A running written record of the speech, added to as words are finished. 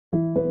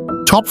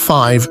Top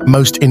 5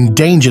 most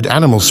endangered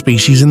animal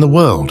species in the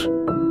world.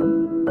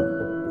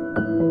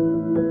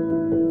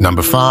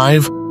 Number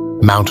 5.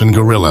 Mountain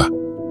gorilla.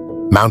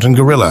 Mountain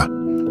gorilla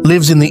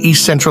lives in the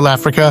East Central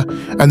Africa,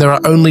 and there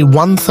are only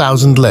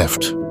 1,000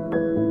 left.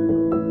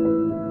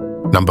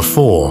 Number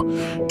 4.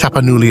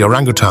 Tapanuli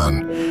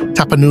orangutan.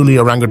 Tapanuli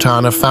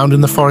orangutan are found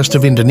in the forest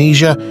of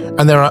Indonesia,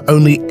 and there are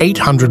only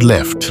 800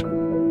 left.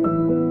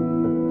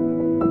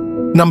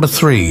 Number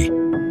 3.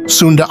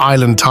 Sunda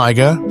Island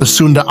tiger. The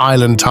Sunda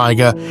Island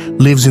tiger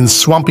lives in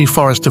swampy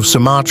forest of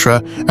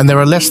Sumatra, and there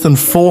are less than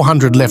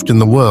 400 left in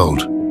the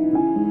world.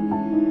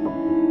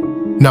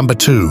 Number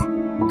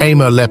 2.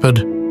 Amur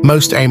leopard.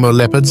 Most Amur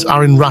leopards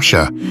are in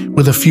Russia,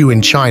 with a few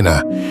in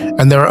China,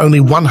 and there are only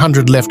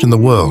 100 left in the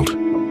world.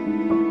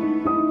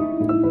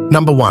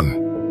 Number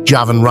 1.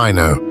 Javan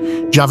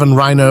rhino. Javan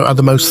rhino are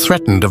the most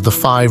threatened of the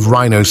 5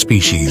 rhino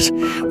species,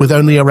 with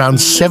only around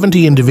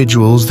 70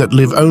 individuals that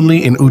live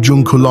only in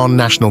Ujung Kulon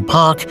National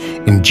Park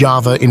in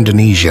Java,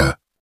 Indonesia.